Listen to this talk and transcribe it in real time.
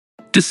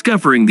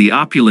Discovering the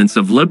opulence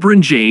of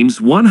LeBron James'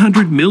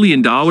 $100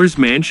 million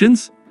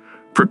mansions?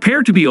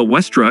 Prepare to be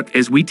awestruck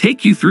as we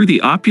take you through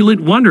the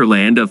opulent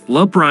wonderland of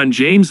LeBron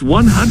James'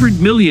 $100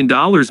 million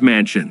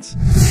mansions.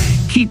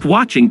 Keep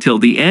watching till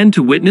the end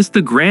to witness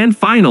the grand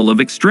final of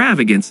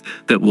extravagance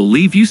that will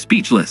leave you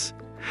speechless.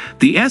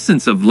 The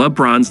essence of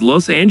LeBron's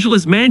Los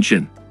Angeles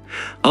mansion.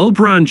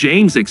 LeBron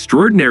James'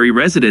 extraordinary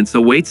residence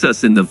awaits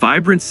us in the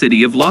vibrant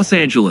city of Los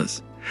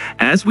Angeles.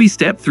 As we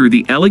step through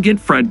the elegant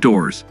front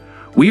doors,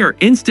 we are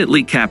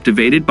instantly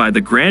captivated by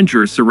the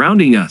grandeur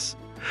surrounding us.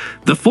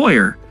 The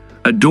foyer,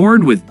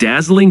 adorned with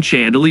dazzling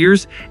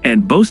chandeliers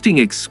and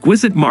boasting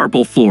exquisite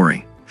marble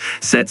flooring,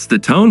 sets the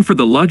tone for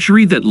the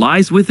luxury that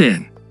lies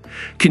within.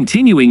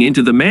 Continuing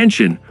into the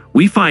mansion,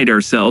 we find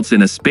ourselves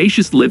in a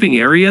spacious living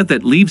area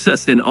that leaves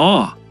us in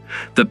awe.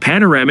 The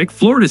panoramic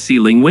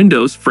floor-to-ceiling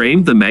windows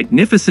frame the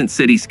magnificent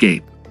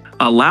cityscape,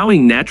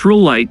 allowing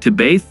natural light to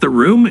bathe the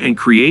room and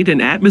create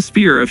an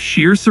atmosphere of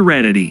sheer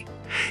serenity.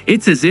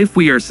 It's as if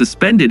we are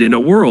suspended in a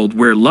world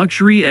where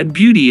luxury and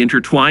beauty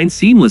intertwine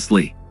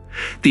seamlessly.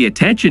 The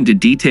attention to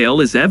detail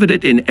is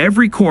evident in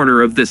every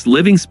corner of this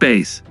living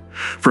space.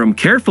 From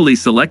carefully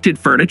selected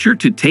furniture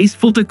to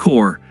tasteful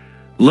decor,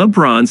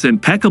 LeBron's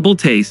impeccable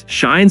taste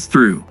shines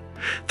through.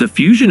 The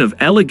fusion of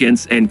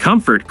elegance and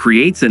comfort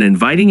creates an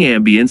inviting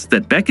ambience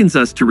that beckons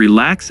us to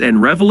relax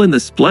and revel in the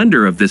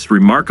splendor of this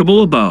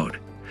remarkable abode.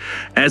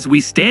 As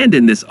we stand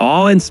in this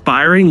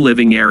awe-inspiring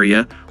living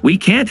area, we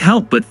can't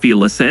help but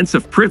feel a sense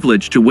of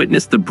privilege to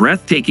witness the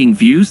breathtaking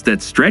views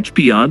that stretch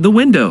beyond the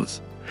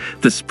windows.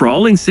 The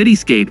sprawling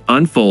cityscape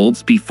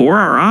unfolds before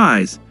our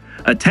eyes,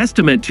 a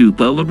testament to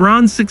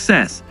LeBron's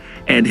success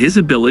and his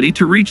ability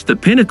to reach the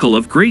pinnacle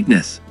of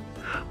greatness.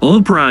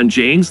 LeBron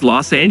James'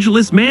 Los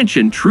Angeles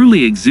mansion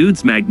truly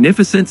exudes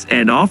magnificence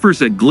and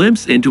offers a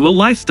glimpse into a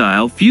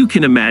lifestyle few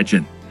can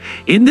imagine.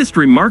 In this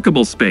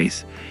remarkable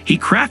space, he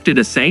crafted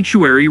a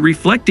sanctuary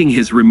reflecting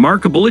his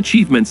remarkable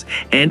achievements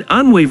and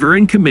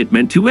unwavering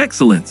commitment to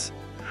excellence.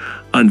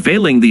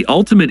 Unveiling the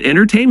ultimate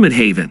entertainment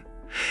haven.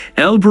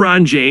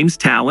 LeBron James'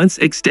 talents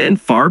extend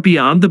far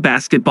beyond the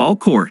basketball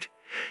court.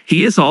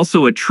 He is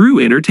also a true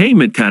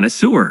entertainment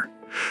connoisseur.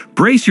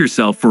 Brace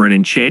yourself for an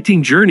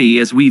enchanting journey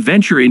as we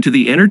venture into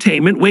the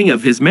entertainment wing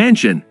of his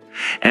mansion.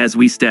 As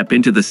we step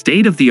into the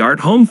state-of-the-art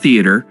home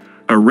theater,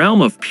 a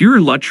realm of pure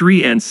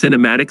luxury and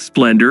cinematic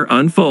splendor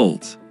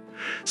unfolds.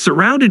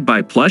 Surrounded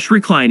by plush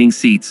reclining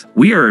seats,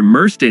 we are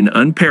immersed in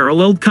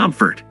unparalleled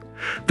comfort.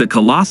 The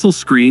colossal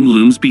screen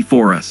looms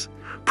before us,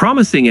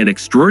 promising an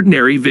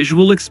extraordinary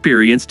visual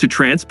experience to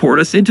transport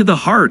us into the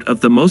heart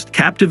of the most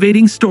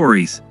captivating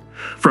stories.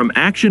 From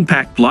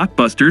action-packed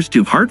blockbusters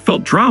to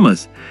heartfelt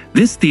dramas,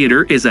 this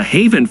theater is a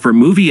haven for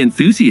movie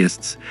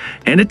enthusiasts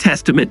and a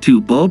testament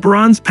to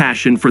LeBron's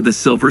passion for the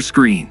silver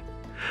screen.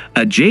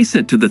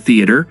 Adjacent to the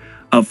theater,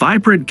 a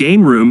vibrant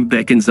game room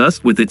beckons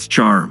us with its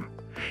charm.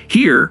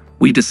 Here,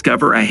 we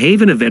discover a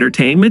haven of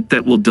entertainment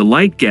that will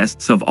delight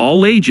guests of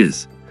all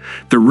ages.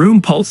 The room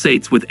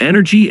pulsates with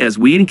energy as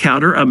we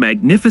encounter a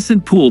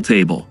magnificent pool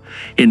table,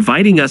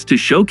 inviting us to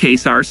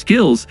showcase our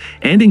skills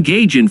and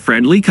engage in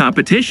friendly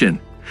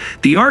competition.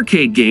 The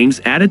arcade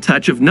games add a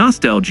touch of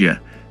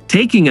nostalgia,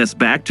 taking us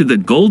back to the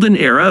golden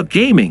era of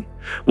gaming,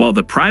 while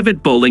the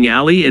private bowling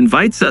alley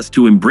invites us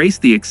to embrace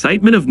the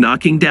excitement of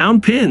knocking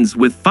down pins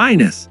with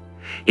finesse.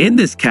 In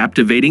this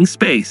captivating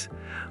space,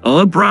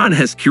 LeBron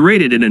has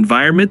curated an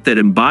environment that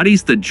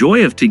embodies the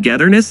joy of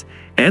togetherness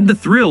and the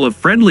thrill of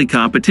friendly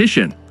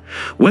competition.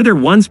 Whether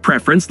one's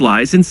preference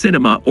lies in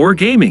cinema or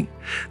gaming,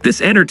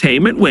 this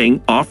entertainment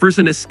wing offers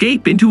an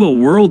escape into a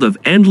world of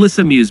endless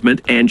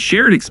amusement and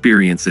shared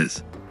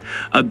experiences.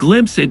 A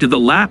glimpse into the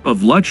lap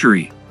of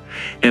luxury.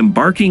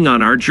 Embarking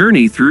on our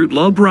journey through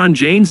LeBron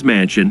James'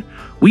 mansion,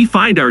 we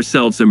find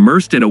ourselves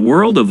immersed in a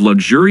world of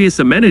luxurious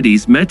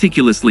amenities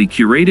meticulously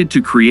curated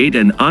to create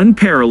an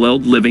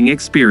unparalleled living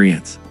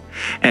experience.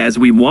 As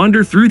we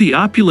wander through the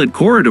opulent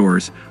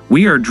corridors,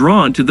 we are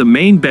drawn to the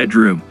main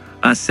bedroom,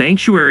 a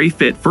sanctuary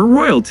fit for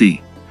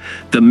royalty.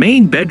 The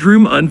main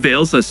bedroom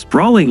unveils a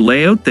sprawling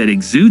layout that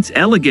exudes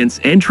elegance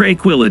and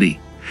tranquility.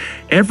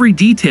 Every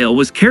detail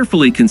was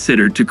carefully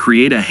considered to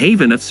create a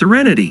haven of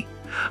serenity.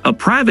 A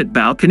private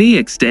balcony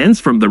extends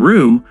from the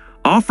room,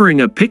 offering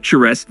a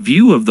picturesque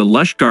view of the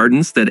lush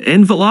gardens that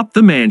envelop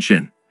the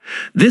mansion.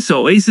 This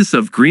oasis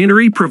of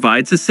greenery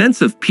provides a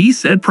sense of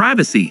peace and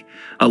privacy,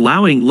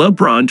 allowing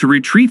LeBron to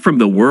retreat from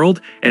the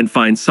world and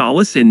find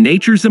solace in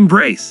nature's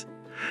embrace.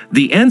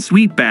 The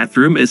ensuite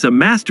bathroom is a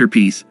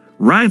masterpiece,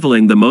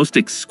 rivaling the most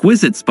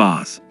exquisite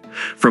spas.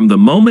 From the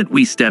moment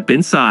we step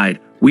inside,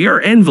 we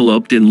are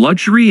enveloped in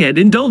luxury and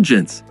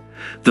indulgence.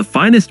 The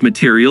finest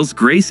materials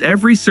grace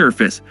every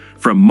surface,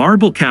 from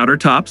marble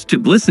countertops to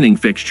glistening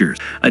fixtures.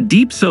 A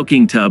deep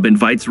soaking tub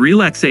invites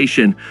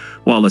relaxation,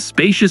 while a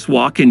spacious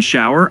walk-in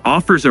shower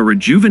offers a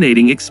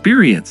rejuvenating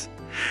experience.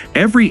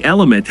 Every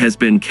element has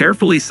been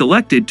carefully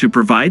selected to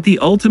provide the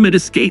ultimate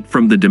escape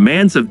from the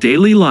demands of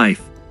daily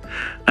life.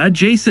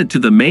 Adjacent to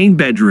the main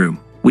bedroom,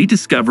 we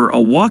discover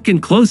a walk-in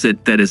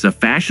closet that is a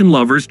fashion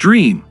lover's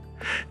dream.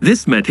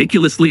 This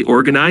meticulously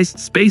organized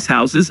space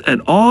houses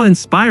an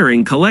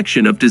awe-inspiring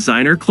collection of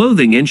designer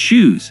clothing and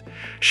shoes,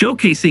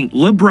 showcasing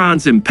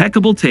LeBron's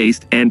impeccable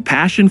taste and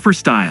passion for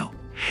style.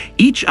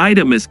 Each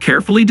item is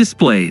carefully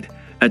displayed,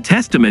 a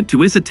testament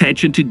to his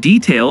attention to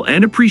detail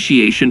and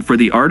appreciation for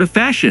the art of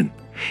fashion.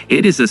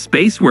 It is a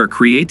space where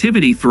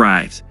creativity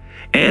thrives,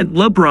 and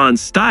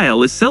LeBron's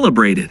style is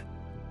celebrated.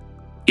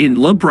 In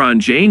LeBron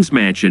James'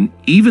 mansion,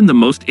 even the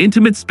most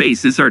intimate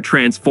spaces are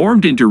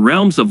transformed into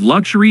realms of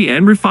luxury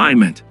and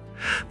refinement.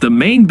 The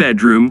main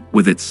bedroom,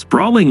 with its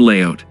sprawling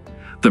layout,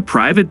 the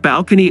private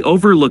balcony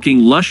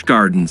overlooking lush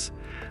gardens,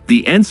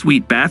 the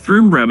ensuite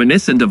bathroom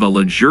reminiscent of a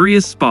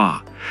luxurious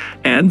spa,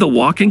 and the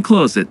walk-in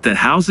closet that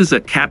houses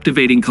a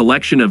captivating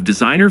collection of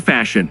designer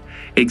fashion,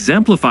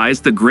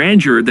 exemplifies the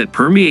grandeur that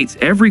permeates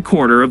every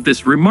corner of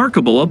this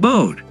remarkable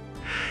abode.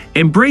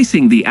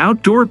 Embracing the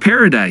outdoor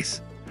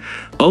paradise,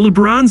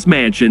 LeBron's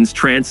mansions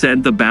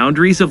transcend the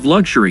boundaries of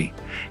luxury,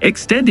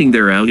 extending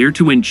their allure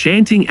to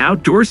enchanting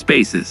outdoor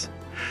spaces.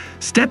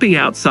 Stepping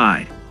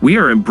outside, we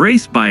are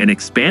embraced by an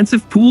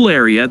expansive pool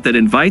area that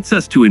invites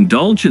us to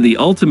indulge in the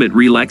ultimate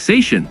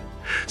relaxation.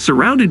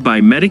 Surrounded by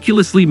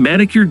meticulously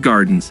manicured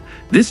gardens,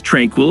 this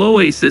tranquil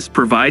oasis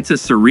provides a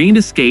serene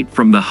escape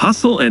from the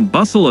hustle and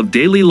bustle of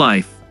daily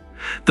life.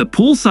 The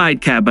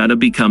poolside cabana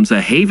becomes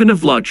a haven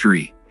of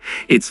luxury.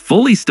 Its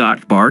fully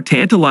stocked bar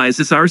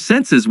tantalizes our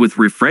senses with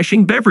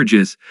refreshing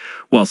beverages,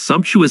 while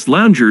sumptuous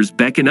loungers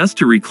beckon us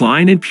to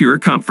recline in pure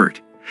comfort.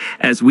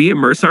 As we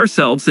immerse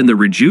ourselves in the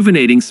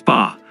rejuvenating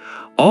spa,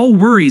 all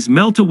worries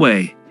melt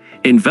away,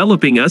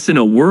 enveloping us in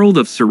a world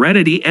of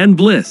serenity and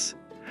bliss.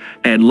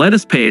 And let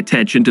us pay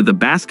attention to the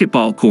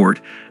basketball court,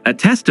 a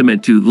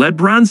testament to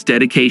LeBron's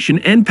dedication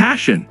and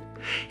passion.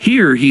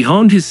 Here he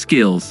honed his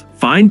skills,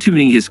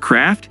 fine-tuning his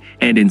craft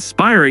and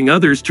inspiring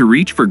others to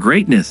reach for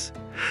greatness.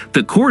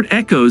 The court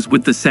echoes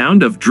with the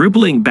sound of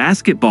dribbling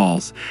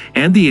basketballs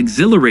and the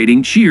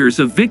exhilarating cheers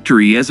of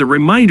victory as a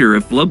reminder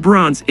of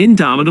LeBron's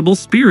indomitable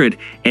spirit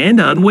and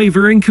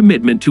unwavering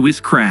commitment to his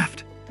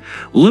craft.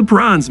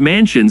 LeBron's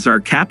mansions are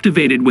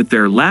captivated with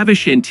their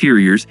lavish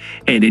interiors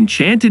and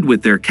enchanted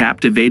with their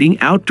captivating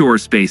outdoor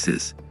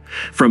spaces.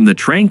 From the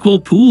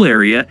tranquil pool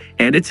area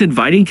and its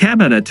inviting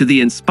cabana to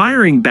the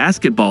inspiring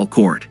basketball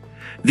court,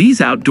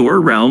 these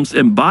outdoor realms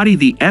embody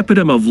the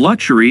epitome of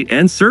luxury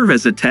and serve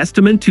as a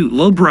testament to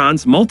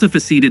LeBron's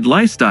multifaceted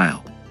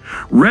lifestyle.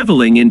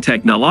 Reveling in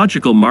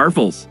technological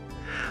marvels,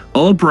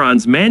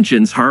 LeBron's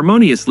mansions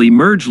harmoniously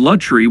merge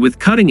luxury with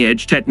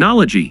cutting-edge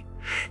technology.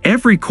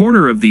 Every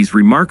corner of these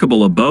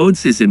remarkable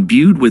abodes is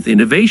imbued with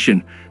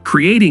innovation,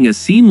 creating a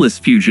seamless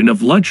fusion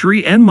of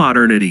luxury and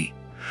modernity.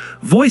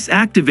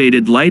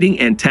 Voice-activated lighting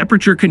and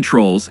temperature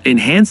controls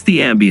enhance the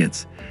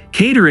ambience,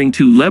 catering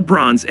to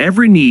LeBron's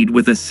every need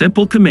with a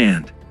simple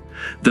command.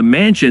 The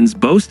mansions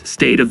boast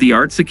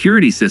state-of-the-art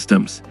security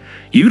systems,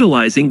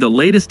 utilizing the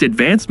latest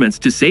advancements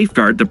to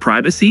safeguard the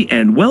privacy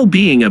and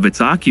well-being of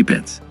its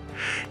occupants.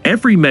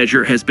 Every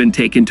measure has been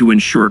taken to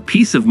ensure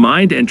peace of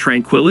mind and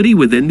tranquility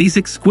within these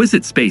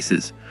exquisite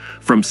spaces,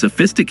 from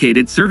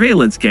sophisticated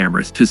surveillance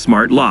cameras to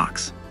smart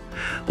locks.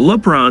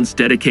 LeBron's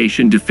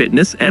dedication to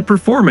fitness and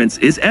performance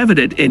is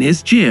evident in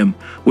his gym,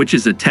 which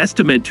is a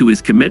testament to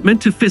his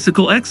commitment to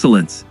physical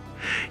excellence.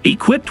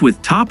 Equipped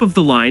with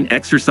top-of-the-line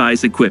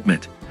exercise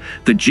equipment,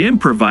 the gym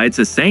provides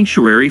a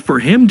sanctuary for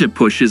him to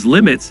push his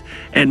limits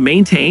and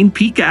maintain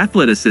peak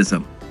athleticism.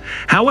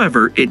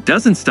 However, it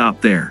doesn't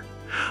stop there.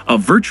 A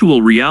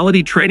virtual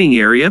reality training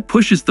area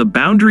pushes the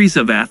boundaries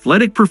of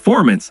athletic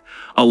performance,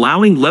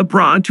 allowing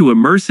LeBron to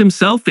immerse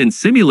himself in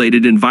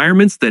simulated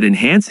environments that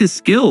enhance his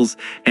skills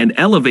and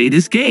elevate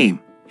his game.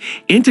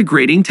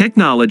 Integrating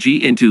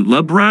technology into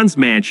LeBron's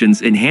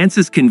mansions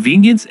enhances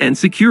convenience and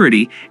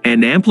security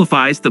and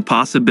amplifies the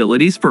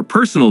possibilities for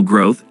personal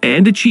growth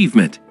and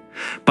achievement.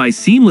 By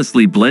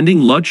seamlessly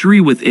blending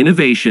luxury with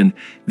innovation,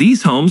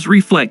 these homes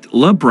reflect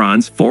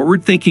LeBron's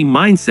forward-thinking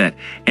mindset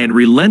and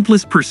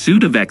relentless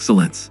pursuit of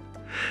excellence.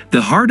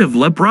 The heart of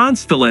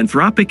LeBron's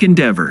philanthropic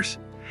endeavors.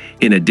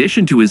 In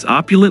addition to his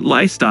opulent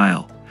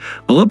lifestyle,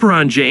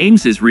 LeBron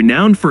James is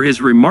renowned for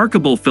his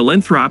remarkable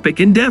philanthropic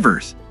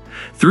endeavors.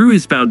 Through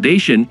his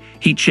foundation,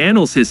 he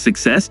channels his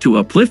success to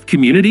uplift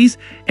communities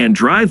and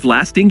drive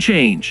lasting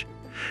change.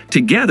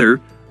 Together,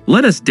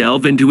 let us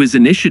delve into his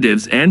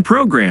initiatives and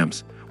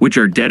programs, which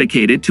are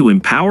dedicated to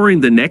empowering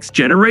the next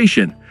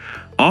generation,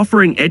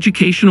 offering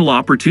educational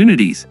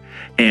opportunities,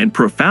 and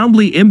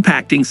profoundly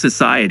impacting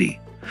society.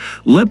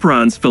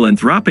 LeBron's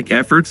philanthropic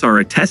efforts are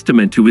a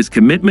testament to his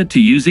commitment to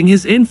using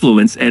his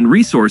influence and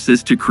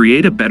resources to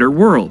create a better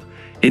world,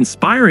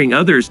 inspiring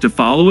others to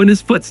follow in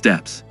his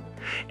footsteps.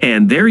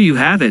 And there you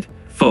have it,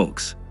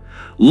 folks.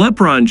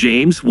 LeBron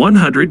James'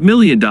 $100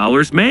 million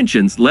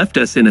mansions left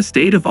us in a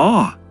state of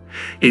awe.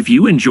 If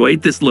you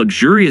enjoyed this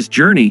luxurious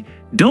journey,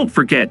 don't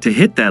forget to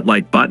hit that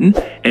like button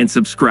and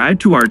subscribe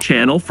to our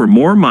channel for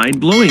more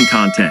mind-blowing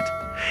content.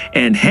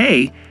 And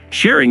hey,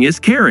 sharing is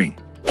caring.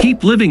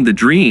 Keep living the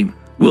dream.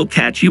 We'll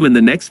catch you in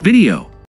the next video.